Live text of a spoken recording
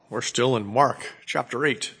We're still in Mark chapter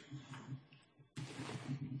 8.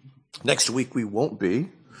 Next week we won't be.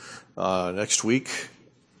 Next week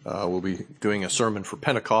we'll be doing a sermon for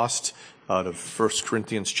Pentecost out of 1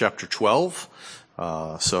 Corinthians chapter 12.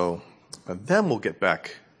 And then we'll get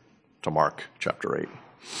back to Mark chapter 8.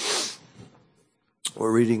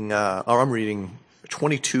 I'm reading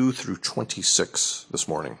 22 through 26 this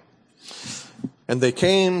morning. And they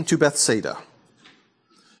came to Bethsaida.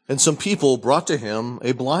 And some people brought to him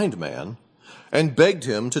a blind man and begged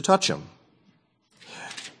him to touch him.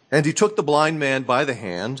 And he took the blind man by the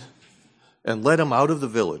hand and led him out of the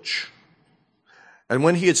village. And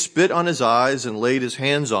when he had spit on his eyes and laid his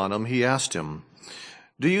hands on him, he asked him,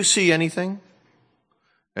 "Do you see anything?"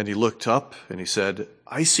 And he looked up and he said,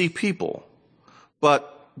 "I see people,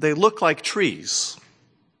 but they look like trees,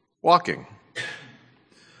 walking."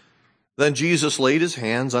 Then Jesus laid his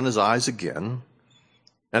hands on his eyes again,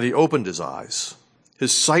 and he opened his eyes.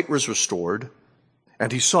 His sight was restored,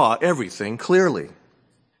 and he saw everything clearly.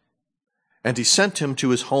 And he sent him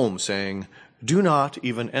to his home, saying, "Do not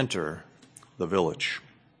even enter the village."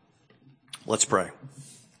 Let's pray.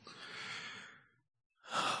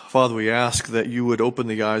 Father, we ask that you would open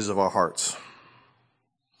the eyes of our hearts,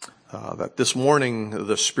 that this morning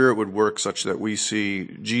the Spirit would work such that we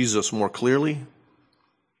see Jesus more clearly,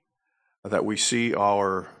 that we see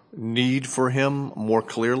our need for him more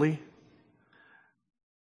clearly,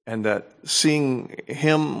 and that seeing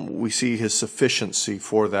him, we see his sufficiency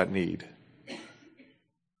for that need.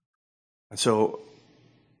 And so,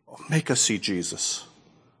 make us see Jesus.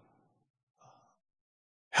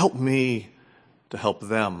 Help me to help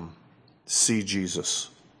them see Jesus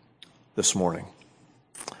this morning.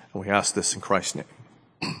 And we ask this in Christ's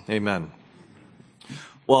name. Amen.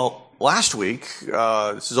 Well, last week,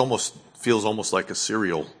 this feels almost like a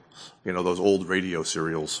serial, those old radio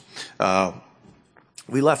serials.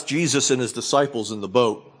 We left Jesus and his disciples in the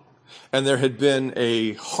boat, and there had been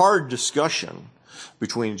a hard discussion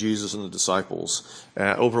between Jesus and the disciples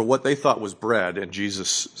over what they thought was bread, and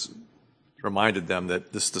Jesus reminded them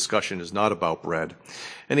that this discussion is not about bread.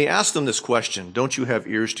 And he asked them this question: don't you have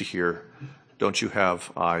ears to hear? Don't you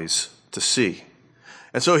have eyes to see?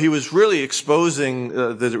 And so he was really exposing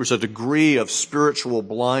that there was a degree of spiritual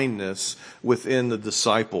blindness within the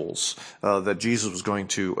disciples that Jesus was going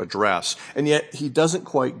to address. And yet he doesn't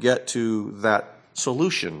quite get to that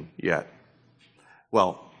solution yet.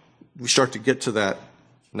 Well, we start to get to that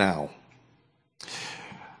now.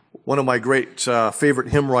 One of my great favorite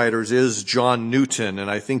hymn writers is John Newton,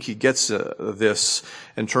 and I think he gets this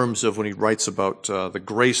in terms of when he writes about the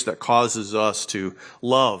grace that causes us to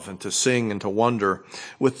love and to sing and to wonder,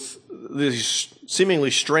 with these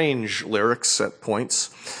seemingly strange lyrics at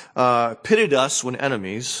points. Pitied us when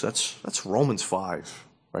enemies, that's Romans 5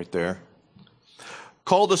 right there.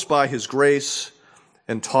 Called us by his grace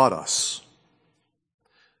and taught us.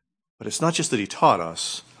 But it's not just that he taught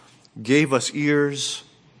us, gave us ears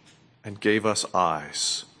and gave us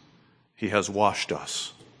eyes. He has washed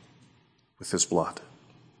us with his blood.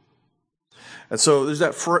 And so there's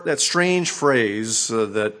that strange phrase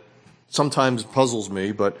that sometimes puzzles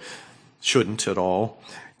me, but shouldn't at all.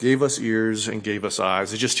 Gave us ears and gave us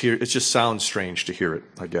eyes. It just sounds strange to hear it,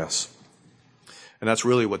 I guess. And that's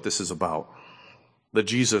really what this is about. The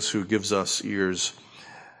Jesus who gives us ears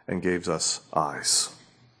and gives us eyes.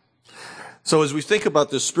 So as we think about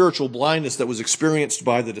this spiritual blindness that was experienced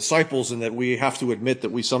by the disciples and that we have to admit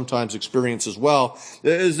that we sometimes experience as well,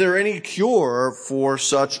 is there any cure for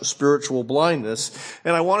such spiritual blindness?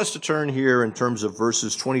 And I want us to turn here in terms of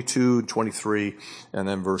verses 22 and 23 and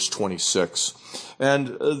then verse 26.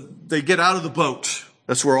 And they get out of the boat.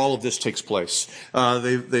 That's where all of this takes place.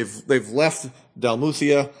 They've left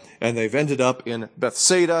Dalmatia and they've ended up in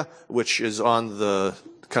Bethsaida, which is on the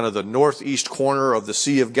kind of the northeast corner of the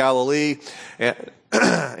Sea of Galilee.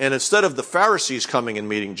 And instead of the Pharisees coming and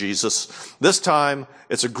meeting Jesus, this time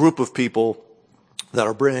it's a group of people that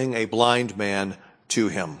are bringing a blind man to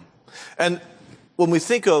him. And when we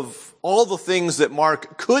think of all the things that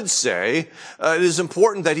Mark could say, it is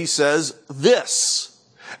important that he says this.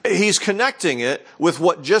 He's connecting it with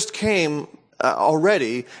what just came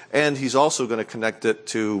already, and he's also going to connect it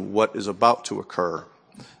to what is about to occur.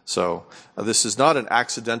 So this is not an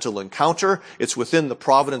accidental encounter. It's within the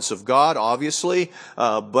providence of God, obviously,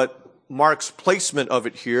 but Mark's placement of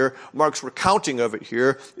it here, Mark's recounting of it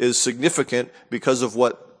here is significant because of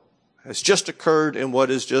what has just occurred and what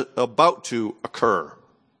is just about to occur.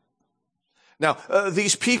 Now,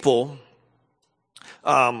 these people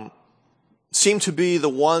seem to be the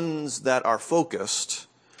ones that are focused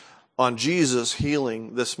on Jesus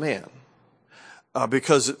healing this man.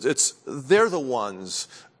 because they're the ones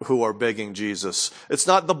who are begging Jesus. It's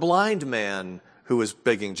not the blind man who is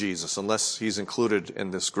begging Jesus, unless he's included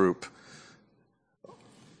in this group.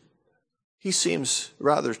 He seems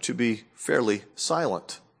rather to be fairly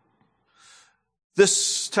silent.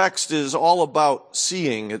 This text is all about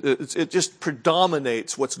seeing. It just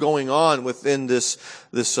predominates what's going on within this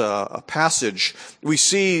passage. We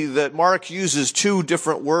see that Mark uses 2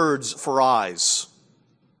 different words for eyes.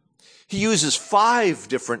 He uses 5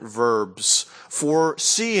 different verbs for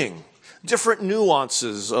seeing, different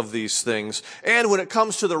nuances of these things. And when it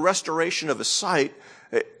comes to the restoration of his sight,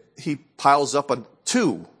 he piles up on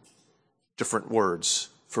 2 different words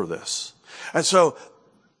for this. And so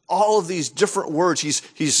all of these different words,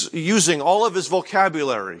 he's using all of his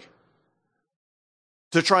vocabulary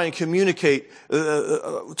to try and communicate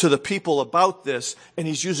to the people about this, and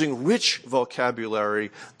he's using rich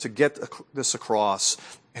vocabulary to get this across.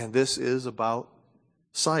 And this is about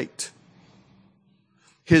sight.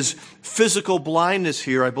 His physical blindness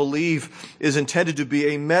here, I believe, is intended to be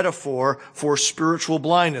a metaphor for spiritual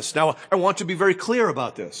blindness. Now, I want to be very clear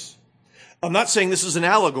about this. I'm not saying this is an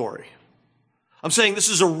allegory. I'm saying this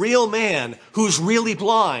is a real man who's really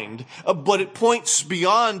blind, but it points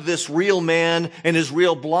beyond this real man and his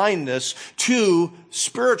real blindness to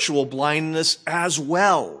spiritual blindness as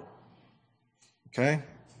well. Okay?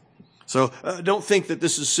 So don't think that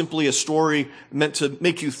this is simply a story meant to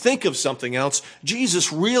make you think of something else.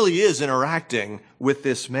 Jesus really is interacting with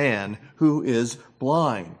this man who is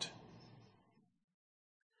blind.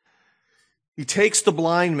 He takes the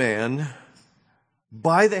blind man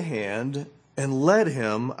by the hand and led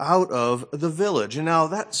him out of the village. And now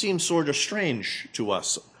that seems sort of strange to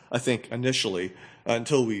us, I think, initially,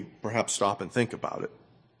 until we perhaps stop and think about it.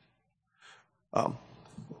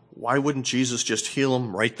 Why wouldn't Jesus just heal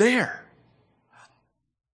him right there?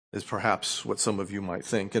 Is perhaps what some of you might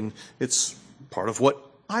think, and it's part of what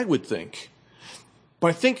I would think. But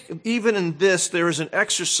I think even in this, there is an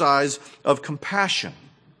exercise of compassion.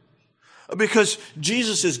 Because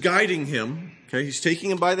Jesus is guiding him. Okay, he's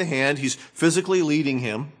taking him by the hand. He's physically leading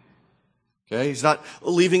him. Okay, he's not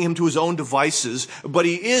leaving him to his own devices, but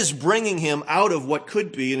he is bringing him out of what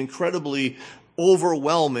could be an incredibly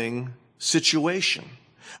overwhelming situation.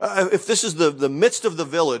 If this is the midst of the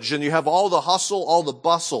village and you have all the hustle, all the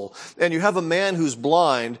bustle, and you have a man who's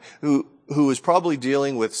blind who is probably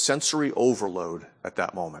dealing with sensory overload at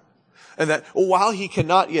that moment, and that while he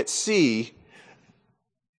cannot yet see,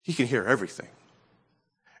 he can hear everything.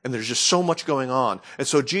 And there's just so much going on. And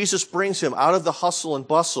so Jesus brings him out of the hustle and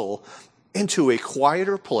bustle into a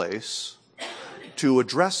quieter place to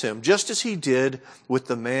address him, just as he did with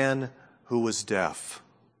the man who was deaf.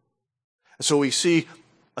 And so we see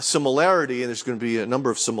a similarity, and there's going to be a number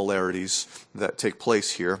of similarities that take place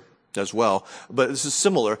here as well. But this is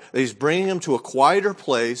similar. He's bringing him to a quieter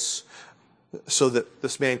place so that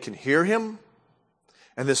this man can hear him,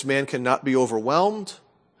 and this man cannot be overwhelmed,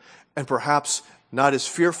 and perhaps not as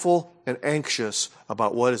fearful and anxious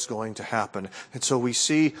about what is going to happen. And so we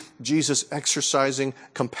see Jesus exercising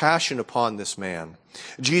compassion upon this man.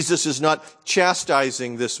 Jesus is not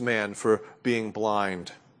chastising this man for being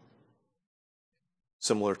blind,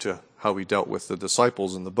 similar to how he dealt with the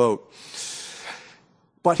disciples in the boat.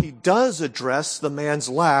 But he does address the man's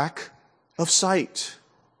lack of sight.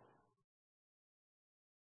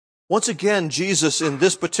 Once again, Jesus in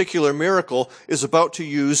this particular miracle is about to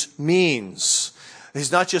use means.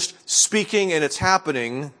 He's not just speaking and it's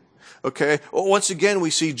happening. Okay? Once again, we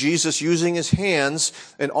see Jesus using his hands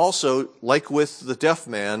and also, like with the deaf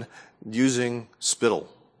man, using spittle.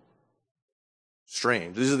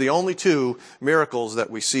 Strange. These are the only 2 miracles that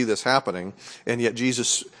we see this happening, and yet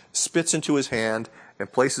Jesus spits into his hand and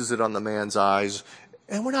places it on the man's eyes,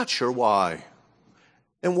 and we're not sure why.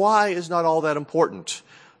 And why is not all that important,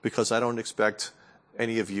 because I don't expect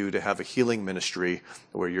any of you to have a healing ministry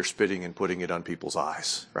where you're spitting and putting it on people's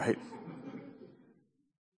eyes, right?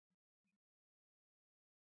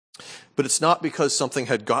 But it's not because something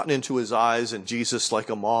had gotten into his eyes and Jesus, like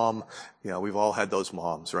a mom, we've all had those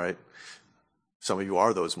moms, right? Some of you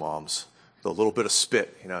are those moms. The little bit of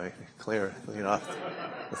spit, clear, the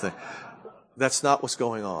thing. That's not what's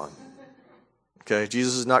going on. Okay,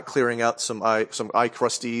 Jesus is not clearing out some eye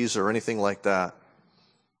crusties or anything like that.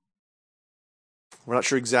 We're not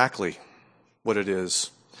sure exactly what it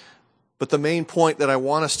is. But the main point that I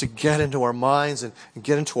want us to get into our minds and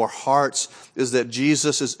get into our hearts is that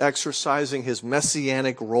Jesus is exercising his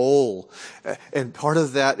messianic role. And part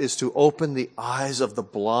of that is to open the eyes of the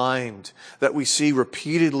blind that we see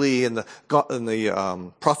repeatedly in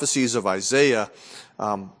the prophecies of Isaiah.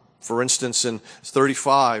 For instance, in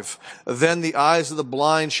 35, then the eyes of the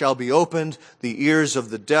blind shall be opened, the ears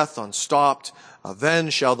of the deaf unstopped. Then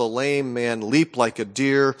shall the lame man leap like a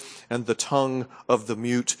deer, and the tongue of the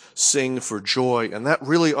mute sing for joy. And that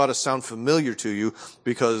really ought to sound familiar to you,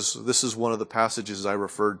 because this is one of the passages I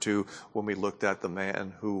referred to when we looked at the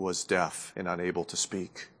man who was deaf and unable to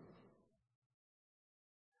speak.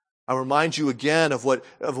 I remind you again of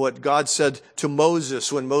what God said to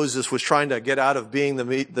Moses when Moses was trying to get out of being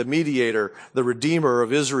the mediator, the redeemer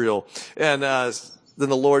of Israel. And then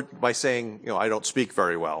the Lord, by saying, I don't speak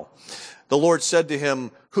very well, the Lord said to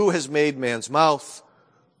him, who has made man's mouth?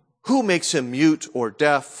 Who makes him mute or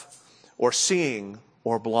deaf or seeing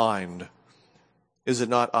or blind? Is it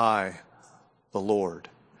not I, the Lord?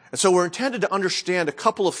 And so we're intended to understand a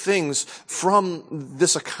couple of things from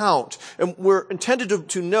this account. And we're intended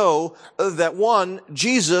to know that, one,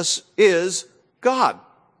 Jesus is God.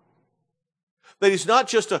 That he's not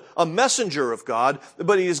just a messenger of God,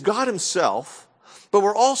 but he is God himself. But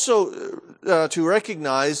we're also to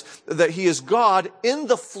recognize that he is God in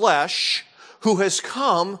the flesh who has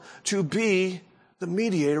come to be the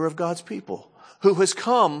mediator of God's people, who has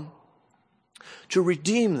come to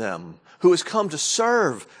redeem them, who has come to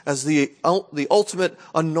serve as the ultimate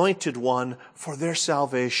anointed one for their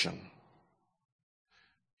salvation.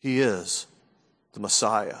 He is the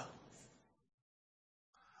Messiah.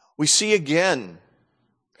 We see again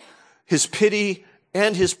his pity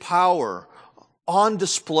and his power on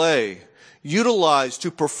display, utilized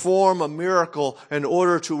to perform a miracle in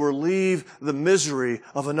order to relieve the misery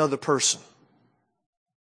of another person.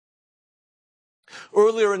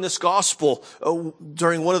 Earlier in this gospel,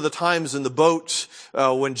 during one of the times in the boat,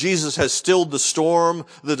 when Jesus has stilled the storm,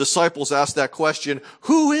 the disciples asked that question,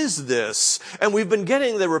 who is this? And we've been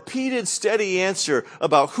getting the repeated, steady answer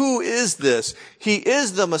about who is this. He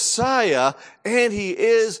is the Messiah, and he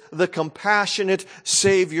is the compassionate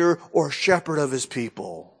Savior or shepherd of his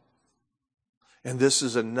people. And this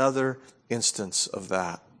is another instance of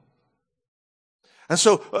that. And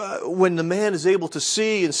so when the man is able to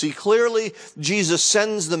see and see clearly, Jesus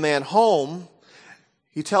sends the man home.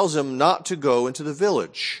 He tells him not to go into the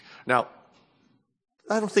village. Now,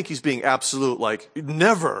 I don't think he's being absolute, like,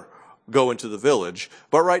 never go into the village.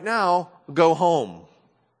 But right now, go home.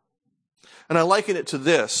 And I liken it to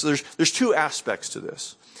this. There's two aspects to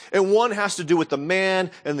this. And one has to do with the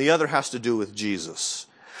man, and the other has to do with Jesus.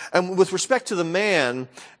 And with respect to the man,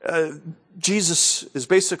 Jesus is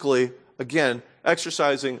basically, again,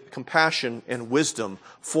 exercising compassion and wisdom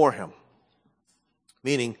for him.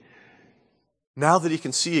 Meaning, now that he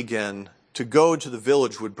can see again, to go into the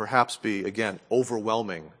village would perhaps be, again,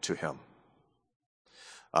 overwhelming to him.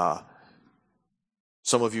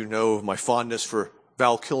 Some of you know my fondness for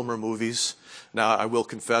Val Kilmer movies. Now, I will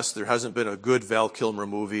confess there hasn't been a good Val Kilmer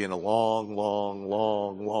movie in a long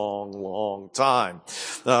time.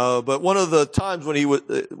 But one of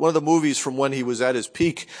the movies from when he was at his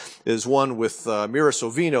peak is one with Mira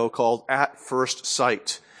Sorvino called At First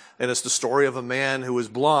Sight. And it's the story of a man who is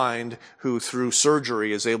blind, who through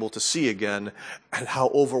surgery is able to see again, and how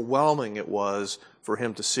overwhelming it was for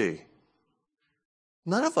him to see.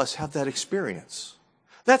 None of us have that experience.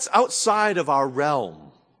 That's outside of our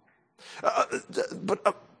realm.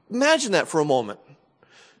 But imagine that for a moment.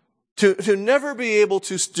 To never be able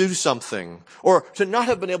to do something, or to not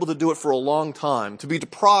have been able to do it for a long time, to be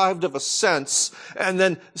deprived of a sense, and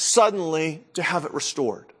then suddenly to have it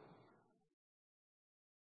restored.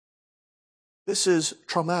 This is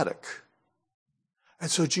traumatic.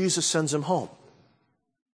 And so Jesus sends him home.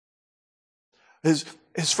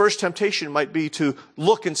 His first temptation might be to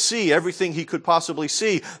look and see everything he could possibly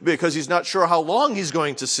see because he's not sure how long he's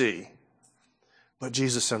going to see. But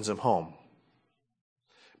Jesus sends him home.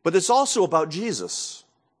 But it's also about Jesus.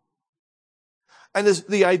 And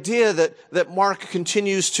the idea that Mark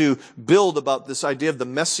continues to build about this idea of the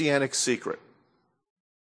messianic secret.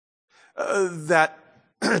 That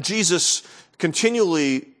Jesus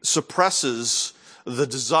continually suppresses the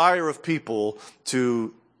desire of people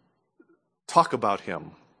to talk about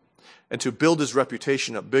him and to build his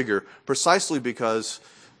reputation up bigger, precisely because,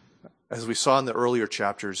 as we saw in the earlier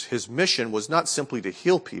chapters, his mission was not simply to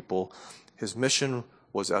heal people. His mission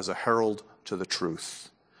was as a herald to the truth.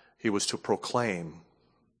 He was to proclaim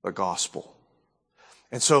the gospel.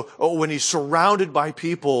 And so when he's surrounded by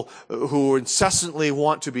people who incessantly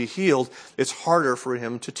want to be healed, it's harder for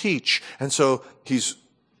him to teach. And so he's,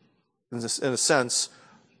 in a sense,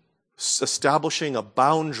 establishing a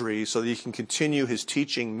boundary so that he can continue his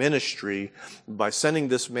teaching ministry by sending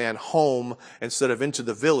this man home instead of into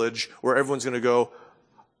the village where everyone's going to go,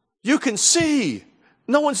 you can see.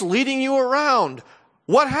 No one's leading you around.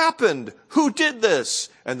 What happened? Who did this?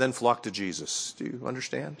 And then flock to Jesus. Do you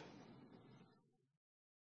understand?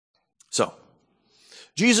 So,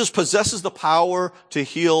 Jesus possesses the power to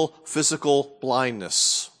heal physical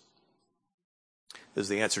blindness, is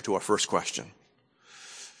the answer to our first question.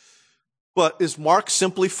 But is Mark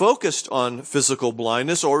simply focused on physical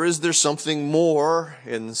blindness, or is there something more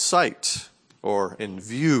in sight or in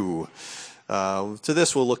view? To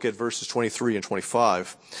this, we'll look at verses 23 and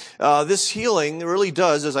 25. This healing really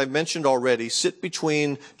does, as I mentioned already, sit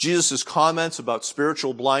between Jesus' comments about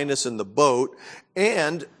spiritual blindness in the boat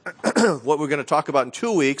and what we're going to talk about in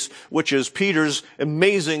 2 weeks, which is Peter's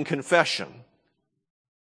amazing confession.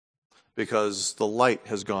 Because the light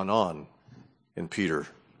has gone on in Peter.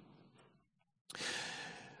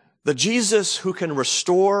 The Jesus who can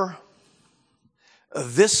restore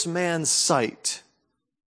this man's sight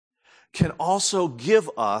can also give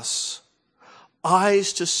us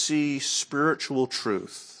eyes to see spiritual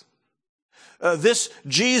truth. This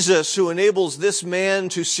Jesus who enables this man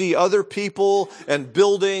to see other people and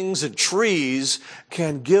buildings and trees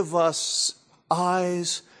can give us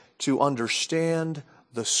eyes to understand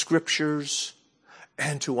the Scriptures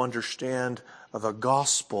and to understand the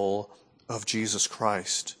gospel of Jesus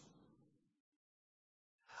Christ.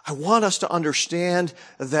 I want us to understand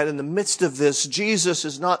that in the midst of this, Jesus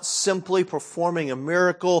is not simply performing a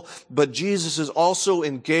miracle, but Jesus is also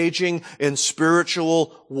engaging in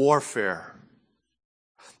spiritual warfare.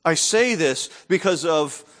 I say this because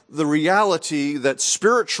of the reality that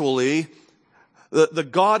spiritually, the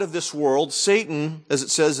God of this world, Satan, as it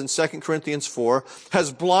says in 2 Corinthians 4,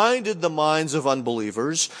 has blinded the minds of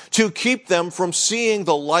unbelievers to keep them from seeing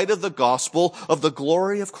the light of the gospel of the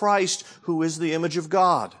glory of Christ, who is the image of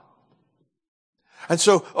God. And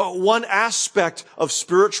so one aspect of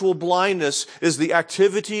spiritual blindness is the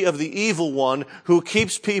activity of the evil one who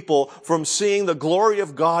keeps people from seeing the glory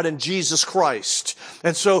of God in Jesus Christ.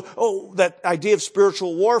 And so that idea of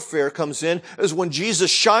spiritual warfare comes in is when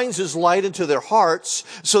Jesus shines his light into their hearts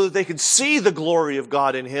so that they can see the glory of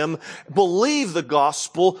God in him, believe the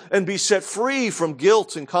gospel, and be set free from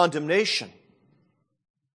guilt and condemnation.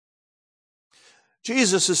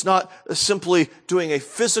 Jesus is not simply doing a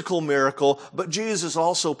physical miracle, but Jesus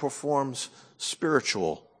also performs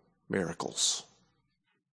spiritual miracles.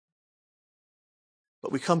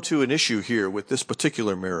 But we come to an issue here with this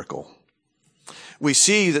particular miracle. We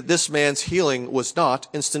see that this man's healing was not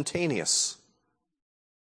instantaneous.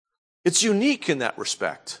 It's unique in that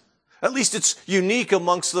respect. At least it's unique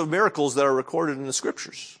amongst the miracles that are recorded in the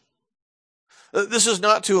Scriptures. This is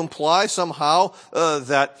not to imply somehow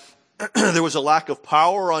that there was a lack of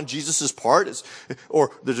power on Jesus' part, or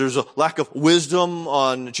that there's a lack of wisdom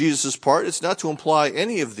on Jesus' part. It's not to imply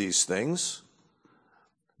any of these things.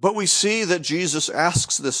 But we see that Jesus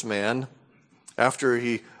asks this man, after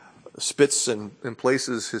he spits and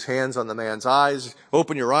places his hands on the man's eyes,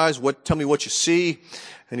 open your eyes, tell me what you see.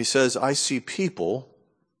 And he says, I see people,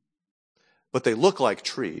 but they look like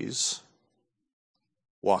trees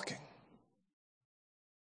walking.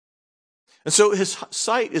 And so his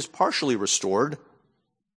sight is partially restored.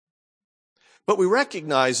 But we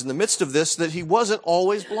recognize in the midst of this that he wasn't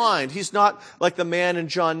always blind. He's not like the man in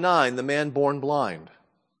John 9, the man born blind.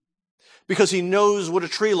 Because he knows what a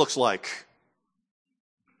tree looks like.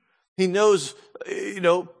 He knows,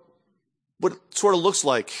 what it sort of looks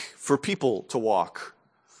like for people to walk.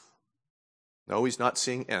 No, he's not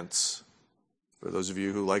seeing Ents, for those of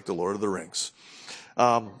you who like the Lord of the Rings.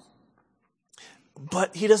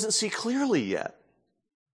 But he doesn't see clearly yet.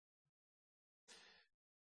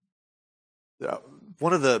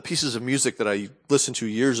 One of the pieces of music that I listened to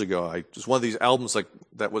years ago, it was one of these albums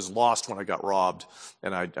that was lost when I got robbed,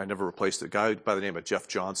 and I never replaced it. A guy by the name of Jeff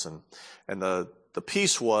Johnson. And the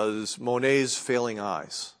piece was Monet's Failing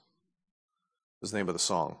Eyes, was the name of the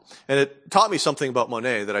song. And it taught me something about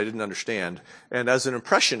Monet that I didn't understand. And as an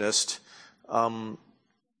impressionist,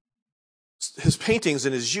 his paintings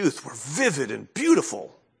in his youth were vivid and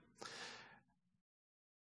beautiful.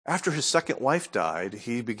 After his second wife died,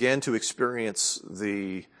 he began to experience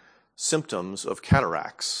the symptoms of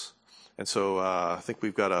cataracts. And so I think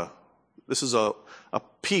we've got this is a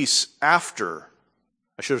piece after.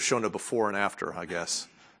 I should have shown it before and after, I guess.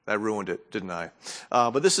 I ruined it, didn't I?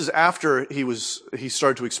 But this is after he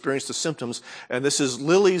started to experience the symptoms, and this is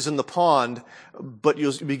lilies in the pond, but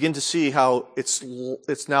you'll begin to see how it's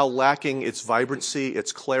now lacking its vibrancy,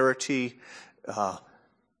 its clarity.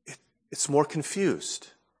 It's more confused.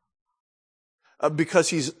 Because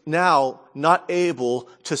he's now not able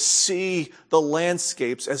to see the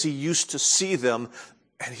landscapes as he used to see them,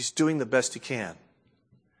 and he's doing the best he can.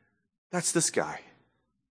 That's this guy.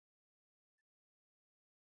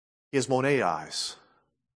 He has Monet eyes.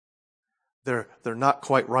 They're not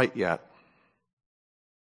quite right yet.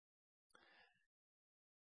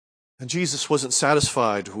 And Jesus wasn't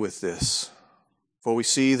satisfied with this, for we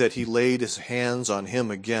see that he laid his hands on him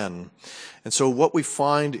again. And so what we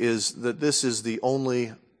find is that this is the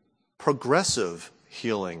only progressive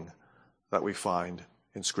healing that we find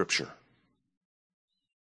in Scripture.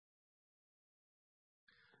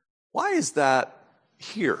 Why is that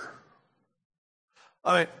here?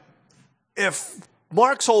 I mean, if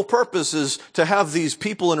Mark's whole purpose is to have these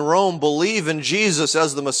people in Rome believe in Jesus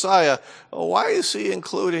as the Messiah, why is he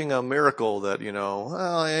including a miracle that,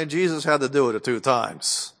 Jesus had to do it 2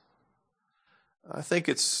 times? I think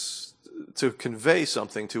it's to convey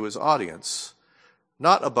something to his audience,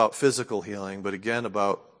 not about physical healing, but again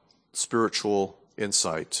about spiritual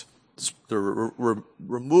insight, the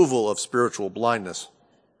removal of spiritual blindness.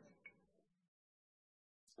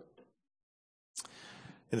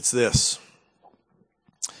 And it's this,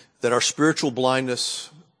 that our spiritual blindness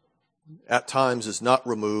at times is not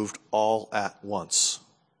removed all at once.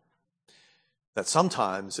 That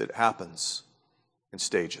sometimes it happens in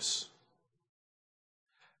stages.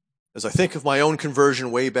 As I think of my own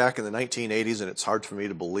conversion way back in the 1980s, and it's hard for me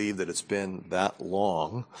to believe that it's been that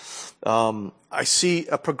long, I see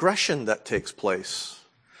a progression that takes place.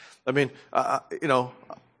 I mean,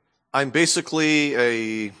 I'm basically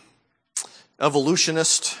a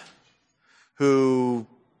evolutionist who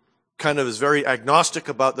kind of is very agnostic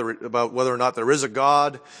about whether or not there is a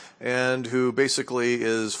God, and who basically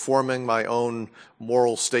is forming my own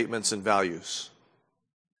moral statements and values.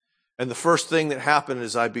 And the first thing that happened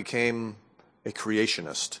is I became a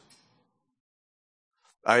creationist.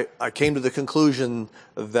 I came to the conclusion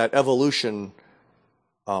that evolution,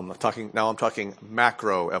 I'm talking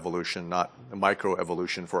macro evolution, not micro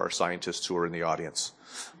evolution for our scientists who are in the audience.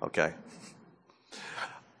 Okay.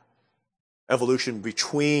 Evolution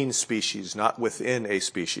between species, not within a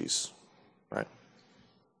species, right?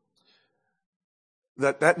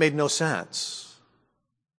 That made no sense.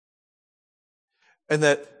 And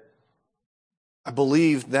that I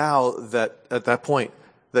believe now that at that point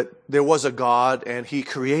that there was a God and he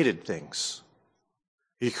created things.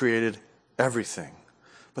 He created everything.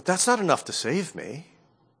 But that's not enough to save me.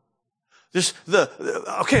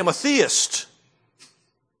 I'm a theist.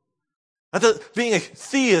 Being a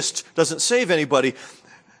theist doesn't save anybody.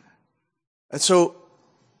 And so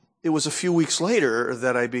it was a few weeks later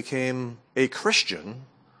that I became a Christian,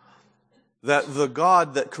 that the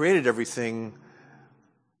God that created everything,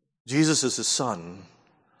 Jesus is his son,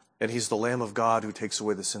 and he's the Lamb of God who takes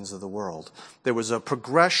away the sins of the world. There was a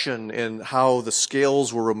progression in how the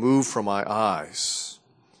scales were removed from my eyes.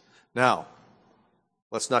 Now,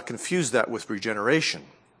 let's not confuse that with regeneration.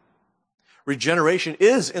 Regeneration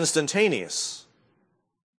is instantaneous.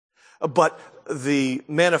 But the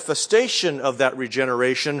manifestation of that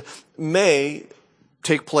regeneration may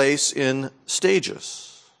take place in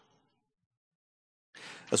stages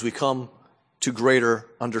as we come to greater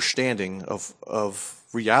understanding of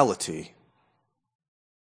reality.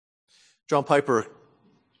 John Piper,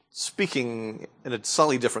 speaking in a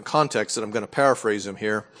slightly different context, and I'm going to paraphrase him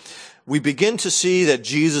here, we begin to see that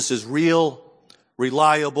Jesus is real,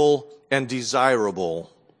 reliable, and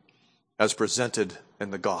desirable as presented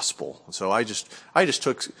in the gospel. So I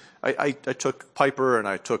took Piper and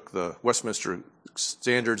I took the Westminster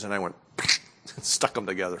Standards and I went stuck them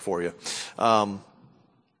together for you,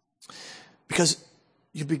 because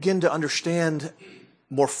you begin to understand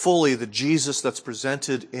more fully the Jesus that's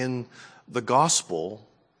presented in the gospel,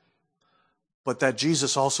 but that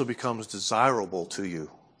Jesus also becomes desirable to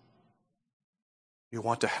you. You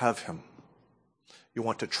want to have him. You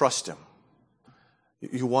want to trust him.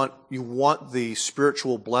 You want the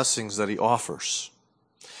spiritual blessings that he offers.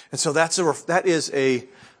 And so that is a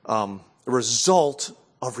result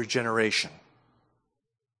of regeneration.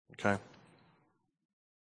 Okay?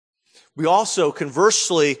 We also,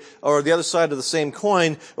 conversely, or the other side of the same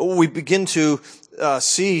coin, we begin to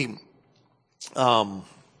see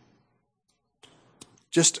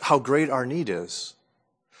just how great our need is.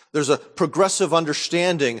 There's a progressive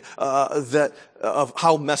understanding of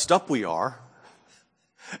how messed up we are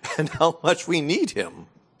and how much we need him.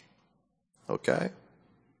 Okay?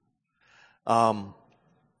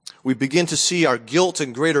 We begin to see our guilt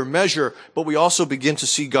in greater measure, but we also begin to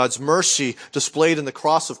see God's mercy displayed in the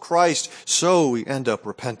cross of Christ, so we end up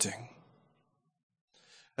repenting.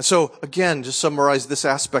 And so, again, to summarize this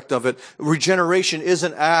aspect of it, regeneration is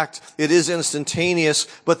an act. It is instantaneous,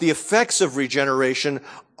 but the effects of regeneration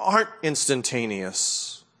aren't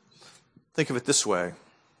instantaneous. Think of it this way.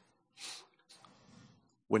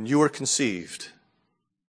 When you were conceived,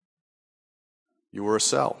 You were a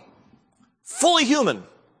cell. Fully human.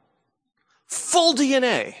 Full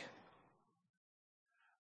DNA.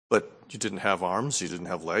 But you didn't have arms, you didn't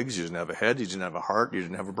have legs, you didn't have a head, you didn't have a heart, you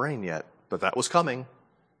didn't have a brain yet. But that was coming.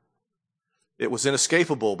 It was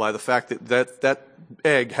inescapable by the fact that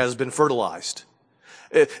egg has been fertilized.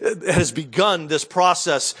 It has begun this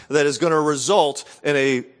process that is going to result in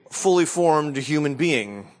a fully formed human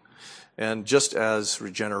being. And just as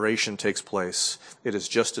regeneration takes place, it is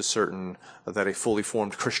just as certain that a fully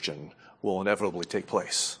formed Christian will inevitably take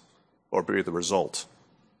place or be the result.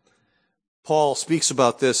 Paul speaks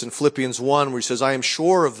about this in Philippians 1, where he says, I am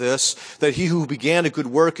sure of this, that he who began a good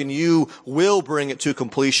work in you will bring it to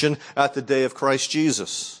completion at the day of Christ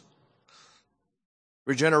Jesus.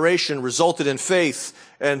 Regeneration resulted in faith,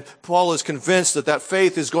 and Paul is convinced that that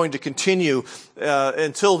faith is going to continue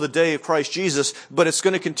until the day of Christ Jesus, but it's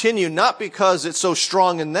going to continue not because it's so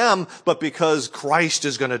strong in them, but because Christ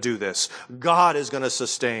is going to do this. God is going to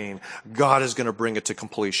sustain. God is going to bring it to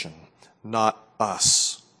completion, not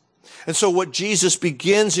us. And so what Jesus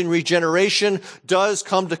begins in regeneration does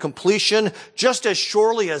come to completion just as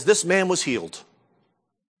surely as this man was healed.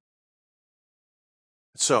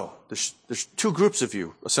 So, there's two groups of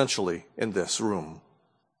you, essentially, in this room.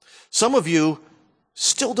 Some of you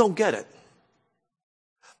still don't get it.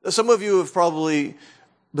 Some of you have probably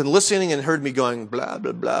been listening and heard me going, blah,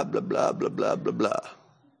 blah, blah, blah, blah, blah, blah, blah, blah.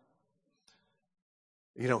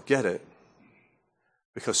 You don't get it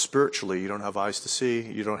because spiritually you don't have eyes to see,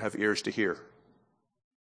 you don't have ears to hear.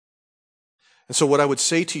 And so what I would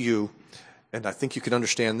say to you, and I think you can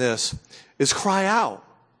understand this, is cry out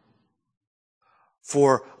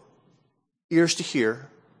for ears to hear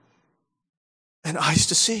and eyes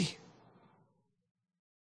to see.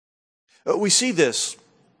 We see this.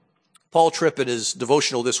 Paul Tripp in his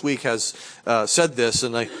devotional this week has said this,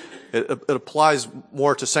 and it applies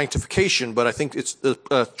more to sanctification, but I think it's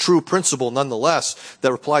a true principle nonetheless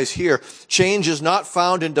that applies here. Change is not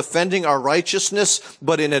found in defending our righteousness,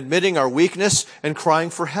 but in admitting our weakness and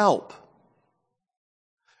crying for help.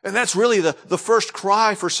 And that's really the first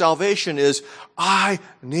cry for salvation is, I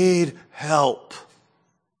need help.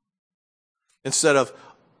 Instead of,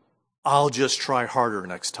 I'll just try harder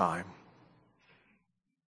next time.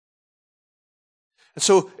 And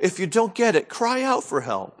so if you don't get it, cry out for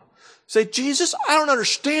help. Say, Jesus, I don't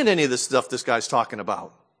understand any of this stuff this guy's talking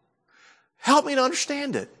about. Help me to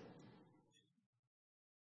understand it.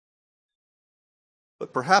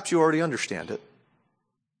 But perhaps you already understand it.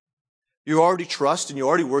 You already trust and you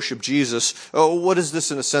already worship Jesus. Oh, what does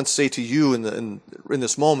this in a sense say to you in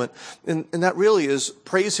this moment? And that really is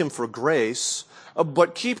praise him for grace,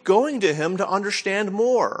 but keep going to him to understand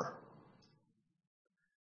more.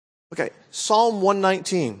 Okay, Psalm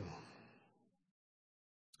 119,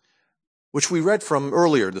 which we read from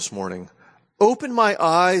earlier this morning. Open my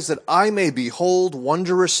eyes that I may behold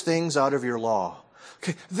wondrous things out of your law.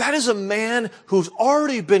 Okay, that is a man who's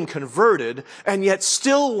already been converted and yet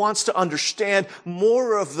still wants to understand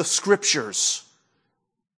more of the Scriptures.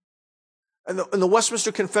 In the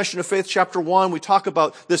Westminster Confession of Faith, chapter 1, we talk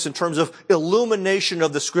about this in terms of illumination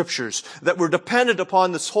of the Scriptures, that we're dependent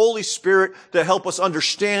upon this Holy Spirit to help us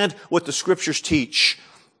understand what the Scriptures teach.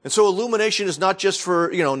 And so illumination is not just for,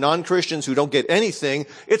 non-Christians who don't get anything.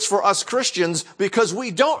 It's for us Christians because we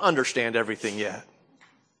don't understand everything yet.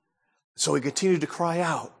 So we continue to cry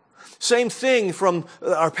out. Same thing from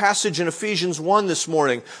our passage in Ephesians 1 this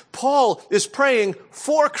morning. Paul is praying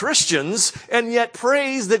for Christians and yet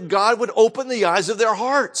prays that God would open the eyes of their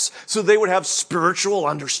hearts so they would have spiritual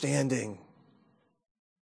understanding.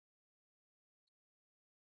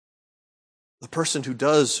 The person who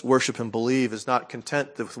does worship and believe is not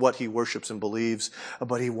content with what he worships and believes,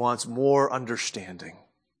 but he wants more understanding.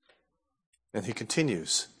 And he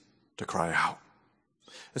continues to cry out.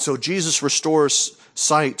 And so Jesus restores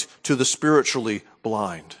sight to the spiritually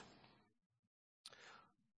blind.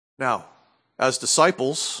 Now, as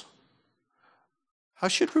disciples, how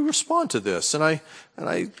should we respond to this? And I'm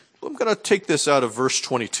going to take this out of verse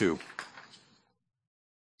 22.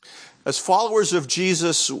 As followers of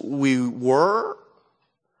Jesus, we were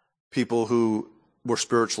people who were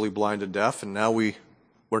spiritually blind and deaf, and now we're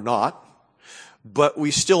not. But we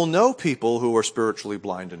still know people who are spiritually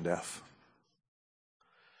blind and deaf.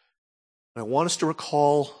 I want us to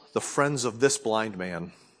recall the friends of this blind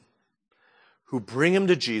man who bring him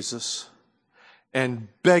to Jesus and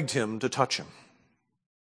begged him to touch him.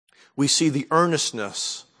 We see the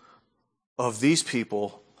earnestness of these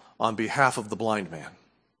people on behalf of the blind man.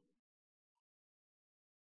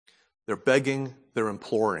 They're begging, they're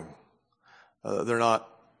imploring. They're not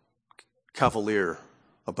cavalier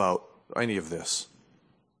about any of this.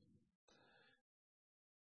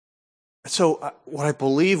 So what I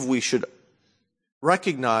believe we should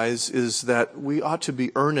recognize is that we ought to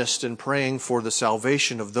be earnest in praying for the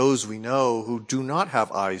salvation of those we know who do not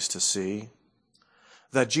have eyes to see,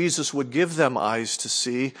 that Jesus would give them eyes to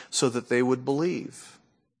see so that they would believe.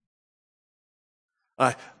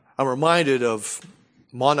 I'm reminded of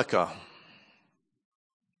Monica.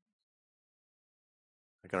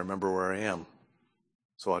 I got to remember where I am,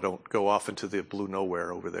 so I don't go off into the blue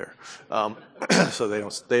nowhere over there, so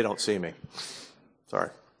they don't see me.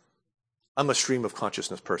 Sorry. I'm a stream of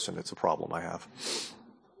consciousness person. It's a problem I have.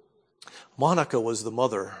 Monica was the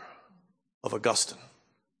mother of Augustine.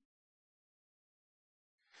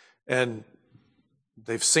 And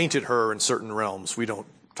they've sainted her in certain realms. We don't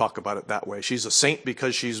talk about it that way. She's a saint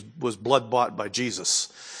because she was blood-bought by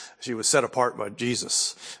Jesus. She was set apart by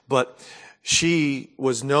Jesus. But she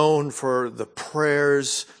was known for the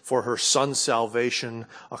prayers for her son's salvation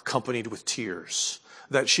accompanied with tears.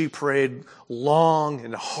 That she prayed long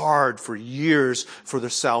and hard for years for the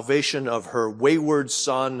salvation of her wayward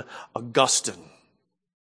son, Augustine,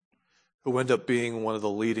 who ended up being one of the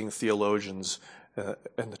leading theologians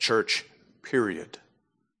in the church, period.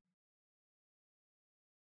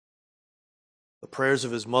 The prayers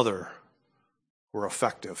of his mother were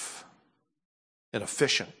effective and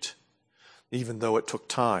efficient, even though it took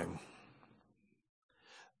time.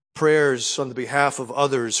 Prayers on the behalf of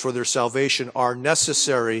others for their salvation are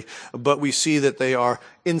necessary, but we see that they are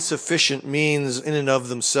insufficient means in and of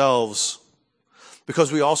themselves,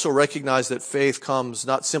 because we also recognize that faith comes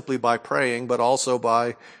not simply by praying, but also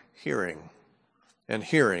by hearing, and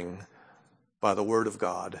hearing by the word of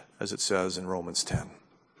God, as it says in Romans 10.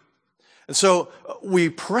 And so we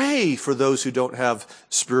pray for those who don't have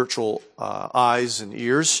spiritual eyes and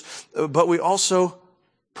ears, but we also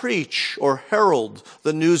preach or herald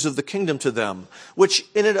the news of the kingdom to them, which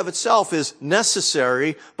in and of itself is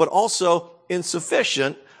necessary, but also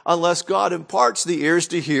insufficient unless God imparts the ears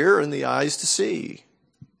to hear and the eyes to see.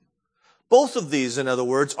 Both of these, in other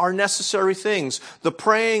words, are necessary things. The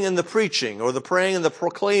praying and the preaching, or the praying and the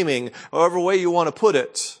proclaiming, however way you want to put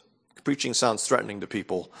it. Preaching sounds threatening to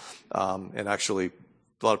people, and actually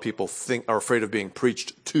a lot of people are afraid of being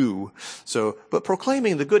preached to. But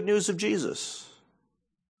proclaiming the good news of Jesus.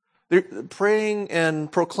 Praying and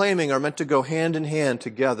proclaiming are meant to go hand in hand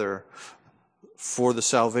together for the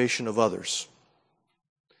salvation of others.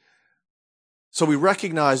 So we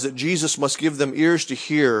recognize that Jesus must give them ears to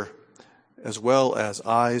hear as well as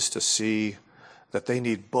eyes to see, that they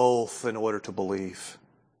need both in order to believe.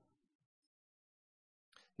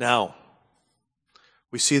 Now,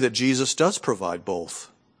 we see that Jesus does provide both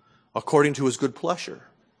according to his good pleasure.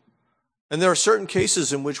 And there are certain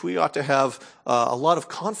cases in which we ought to have a lot of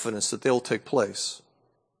confidence that they will take place.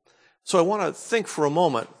 So I want to think for a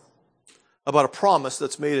moment about a promise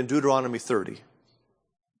that's made in Deuteronomy 30.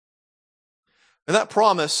 And that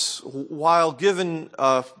promise, while given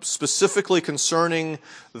specifically concerning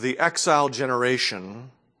the exile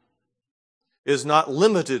generation, is not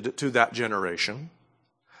limited to that generation,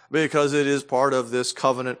 because it is part of this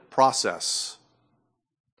covenant process.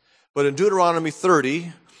 But in Deuteronomy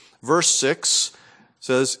 30, verse 6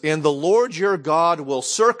 says, "And the Lord your God will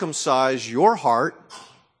circumcise your heart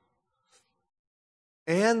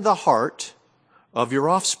and the heart of your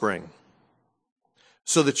offspring,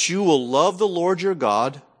 so that you will love the Lord your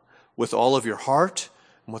God with all of your heart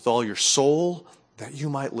and with all your soul, that you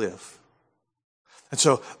might live." And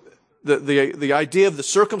so the idea of the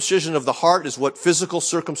circumcision of the heart is what physical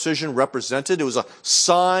circumcision represented. It was a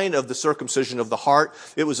sign of the circumcision of the heart.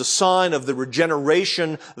 It was a sign of the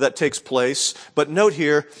regeneration that takes place. But note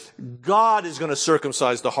here, God is going to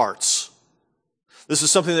circumcise the hearts. This is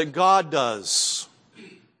something that God does.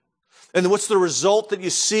 And what's the result that you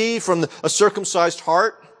see from a circumcised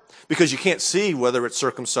heart? Because you can't see whether it's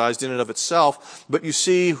circumcised in and of itself, but you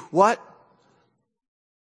see what?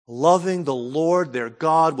 Loving the Lord their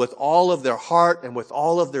God with all of their heart and with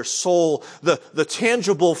all of their soul. The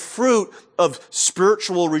tangible fruit of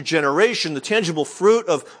spiritual regeneration, the tangible fruit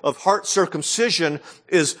of heart circumcision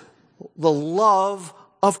is the love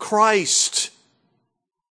of Christ.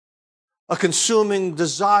 A consuming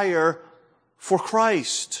desire for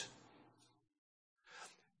Christ.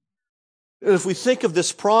 And if we think of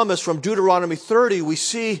this promise from Deuteronomy 30, we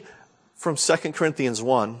see from 2 Corinthians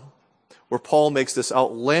 1, where Paul makes this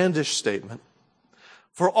outlandish statement,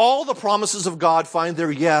 "For all the promises of God find their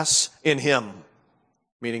yes in him,"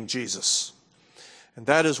 meaning Jesus. "And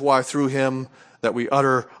that is why through him that we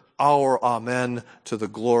utter our amen to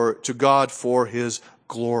God for his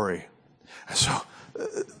glory." And so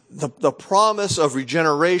the promise of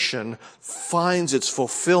regeneration finds its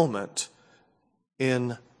fulfillment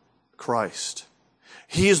in Christ.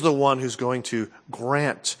 He is the one who's going to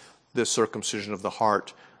grant this circumcision of the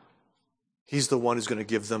heart. He's the one who's going to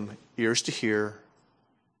give them ears to hear,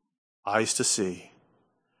 eyes to see,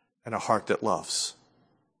 and a heart that loves.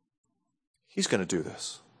 He's going to do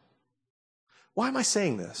this. Why am I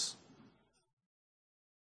saying this?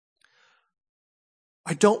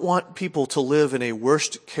 I don't want people to live in a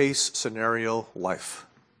worst-case scenario life.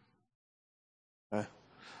 Okay?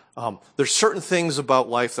 There's certain things about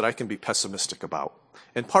life that I can be pessimistic about.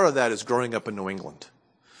 And part of that is growing up in New England.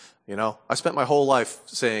 You know, I spent my whole life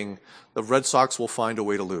saying the Red Sox will find a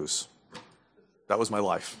way to lose. That was my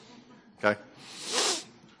life. Okay?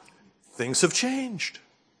 Things have changed.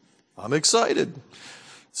 I'm excited.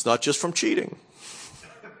 It's not just from cheating.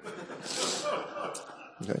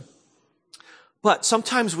 Okay? But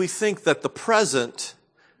sometimes we think that the present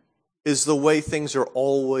is the way things are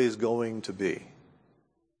always going to be.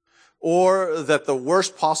 Or that the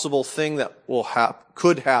worst possible thing that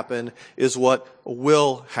could happen is what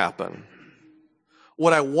will happen.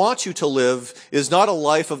 What I want you to live is not a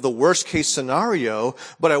life of the worst case scenario,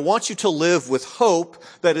 but I want you to live with hope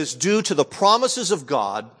that is due to the promises of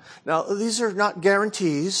God. Now, these are not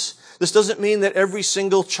guarantees. This doesn't mean that every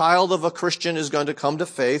single child of a Christian is going to come to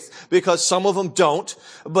faith, because some of them don't.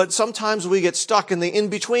 But sometimes we get stuck in the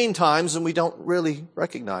in-between times and we don't really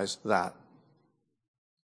recognize that.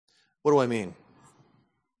 What do I mean?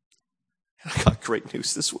 I got great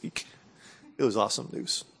news this week. It was awesome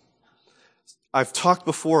news. I've talked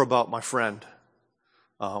before about my friend.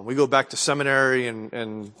 We go back to seminary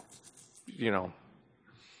and you know,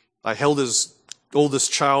 I held his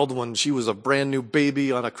oldest child when she was a brand new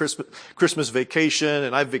baby on a Christmas vacation,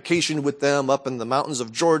 and I vacationed with them up in the mountains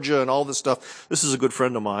of Georgia and all this stuff. This is a good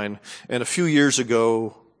friend of mine. And a few years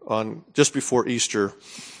ago, just before Easter,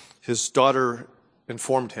 his daughter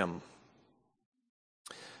informed him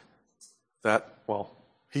that, well,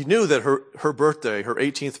 he knew that her birthday, her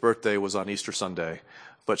 18th birthday, was on Easter Sunday.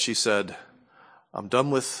 But she said, I'm done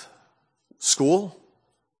with school,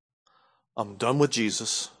 I'm done with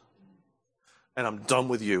Jesus, and I'm done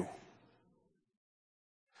with you.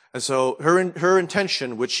 And so her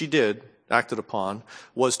intention, which she did, acted upon,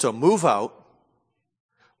 was to move out,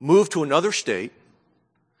 move to another state,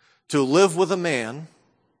 to live with a man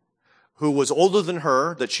who was older than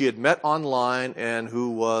her, that she had met online, and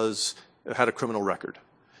who had a criminal record.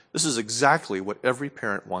 This is exactly what every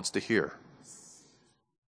parent wants to hear.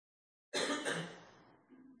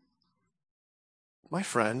 My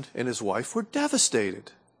friend and his wife were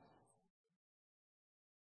devastated.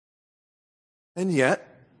 And yet,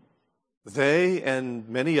 they and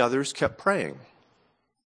many others kept praying.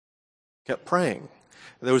 Kept praying.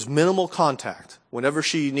 And there was minimal contact. Whenever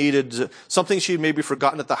she needed something she'd maybe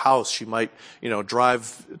forgotten at the house, she might,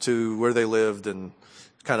 drive to where they lived and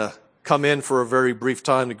kind of come in for a very brief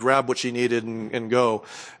time to grab what she needed and go.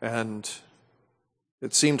 And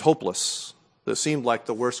it seemed hopeless. It seemed like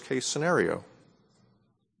the worst case scenario.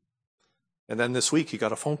 And then this week he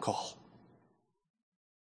got a phone call.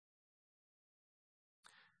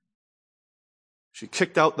 She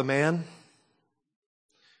kicked out the man.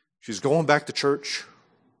 She's going back to church.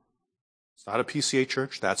 It's not a PCA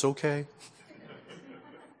church. That's okay.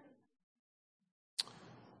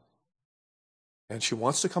 And she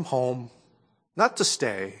wants to come home, not to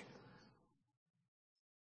stay,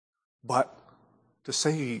 but to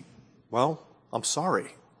say, well, I'm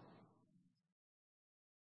sorry.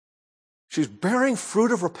 She's bearing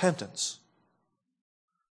fruit of repentance,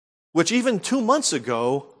 which even 2 months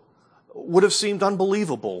ago would have seemed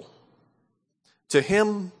unbelievable to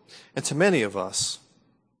him and to many of us.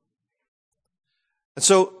 And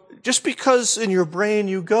so, just because in your brain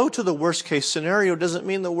you go to the worst case scenario doesn't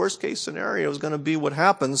mean the worst case scenario is going to be what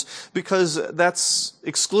happens, because that's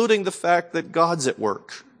excluding the fact that God's at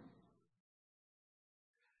work.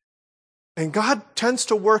 And God tends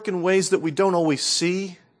to work in ways that we don't always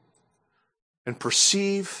see and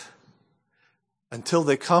perceive until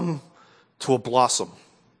they come to a blossom.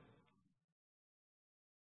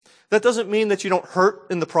 That doesn't mean that you don't hurt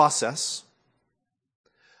in the process.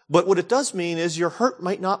 But what it does mean is your hurt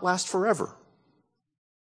might not last forever.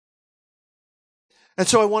 And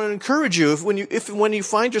so I want to encourage you, if when you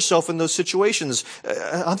find yourself in those situations,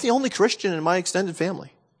 I'm the only Christian in my extended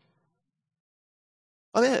family.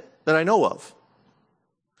 I'm it, that I know of.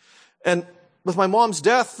 And with my mom's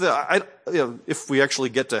death, if we actually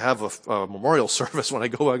get to have a memorial service when I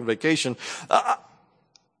go on vacation,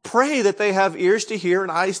 pray that they have ears to hear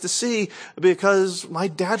and eyes to see, because my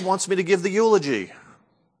dad wants me to give the eulogy.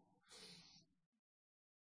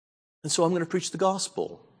 And so I'm going to preach the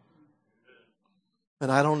gospel.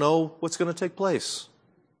 And I don't know what's going to take place.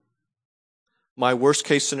 my worst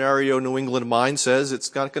case scenario New England mind says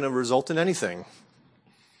it's not going to result in anything.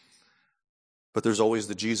 But there's always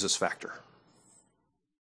the Jesus factor.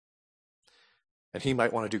 And he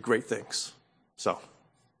might want to do great things. So,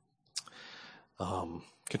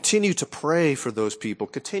 continue to pray for those people.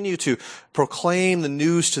 Continue to proclaim the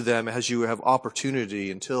news to them as you have opportunity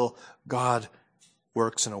until God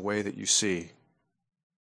works in a way that you see.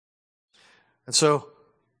 And so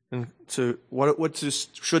what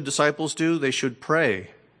should disciples do? They should pray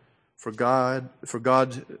to God,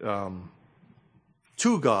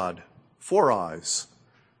 for eyes,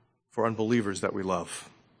 for unbelievers that we love.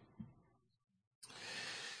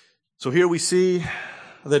 So here we see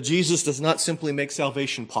that Jesus does not simply make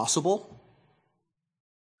salvation possible,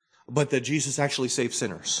 but that Jesus actually saves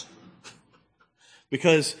sinners.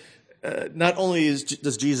 Because not only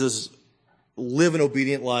does Jesus live an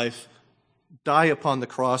obedient life, die upon the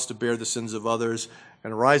cross to bear the sins of others,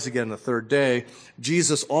 and rise again the third day,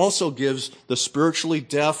 Jesus also gives the spiritually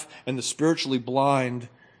deaf and the spiritually blind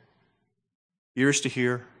ears to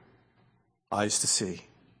hear, eyes to see,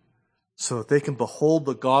 so that they can behold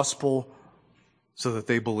the gospel, so that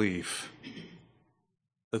they believe.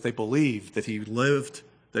 That they believe that he lived,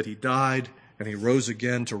 that he died, and he rose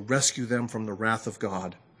again to rescue them from the wrath of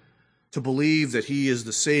God. To believe that he is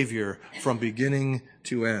the Savior from beginning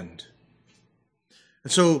to end.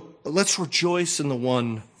 And so let's rejoice in the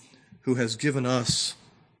one who has given us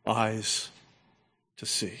eyes to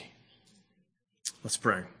see. Let's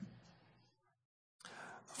pray.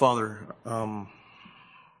 Father,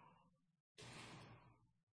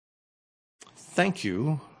 thank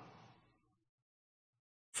you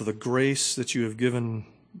for the grace that you have given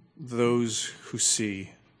those who see,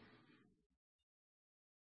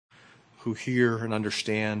 who hear and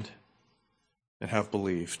understand and have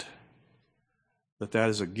believed. That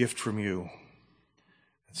is a gift from you.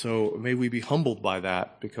 And so may we be humbled by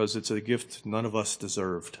that, because it's a gift none of us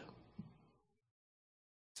deserved.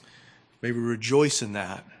 May we rejoice in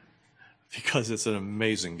that, because it's an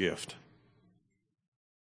amazing gift.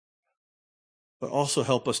 But also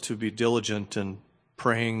help us to be diligent in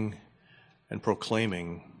praying and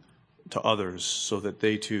proclaiming to others so that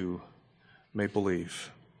they too may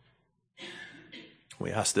believe.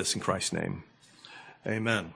 We ask this in Christ's name. Amen.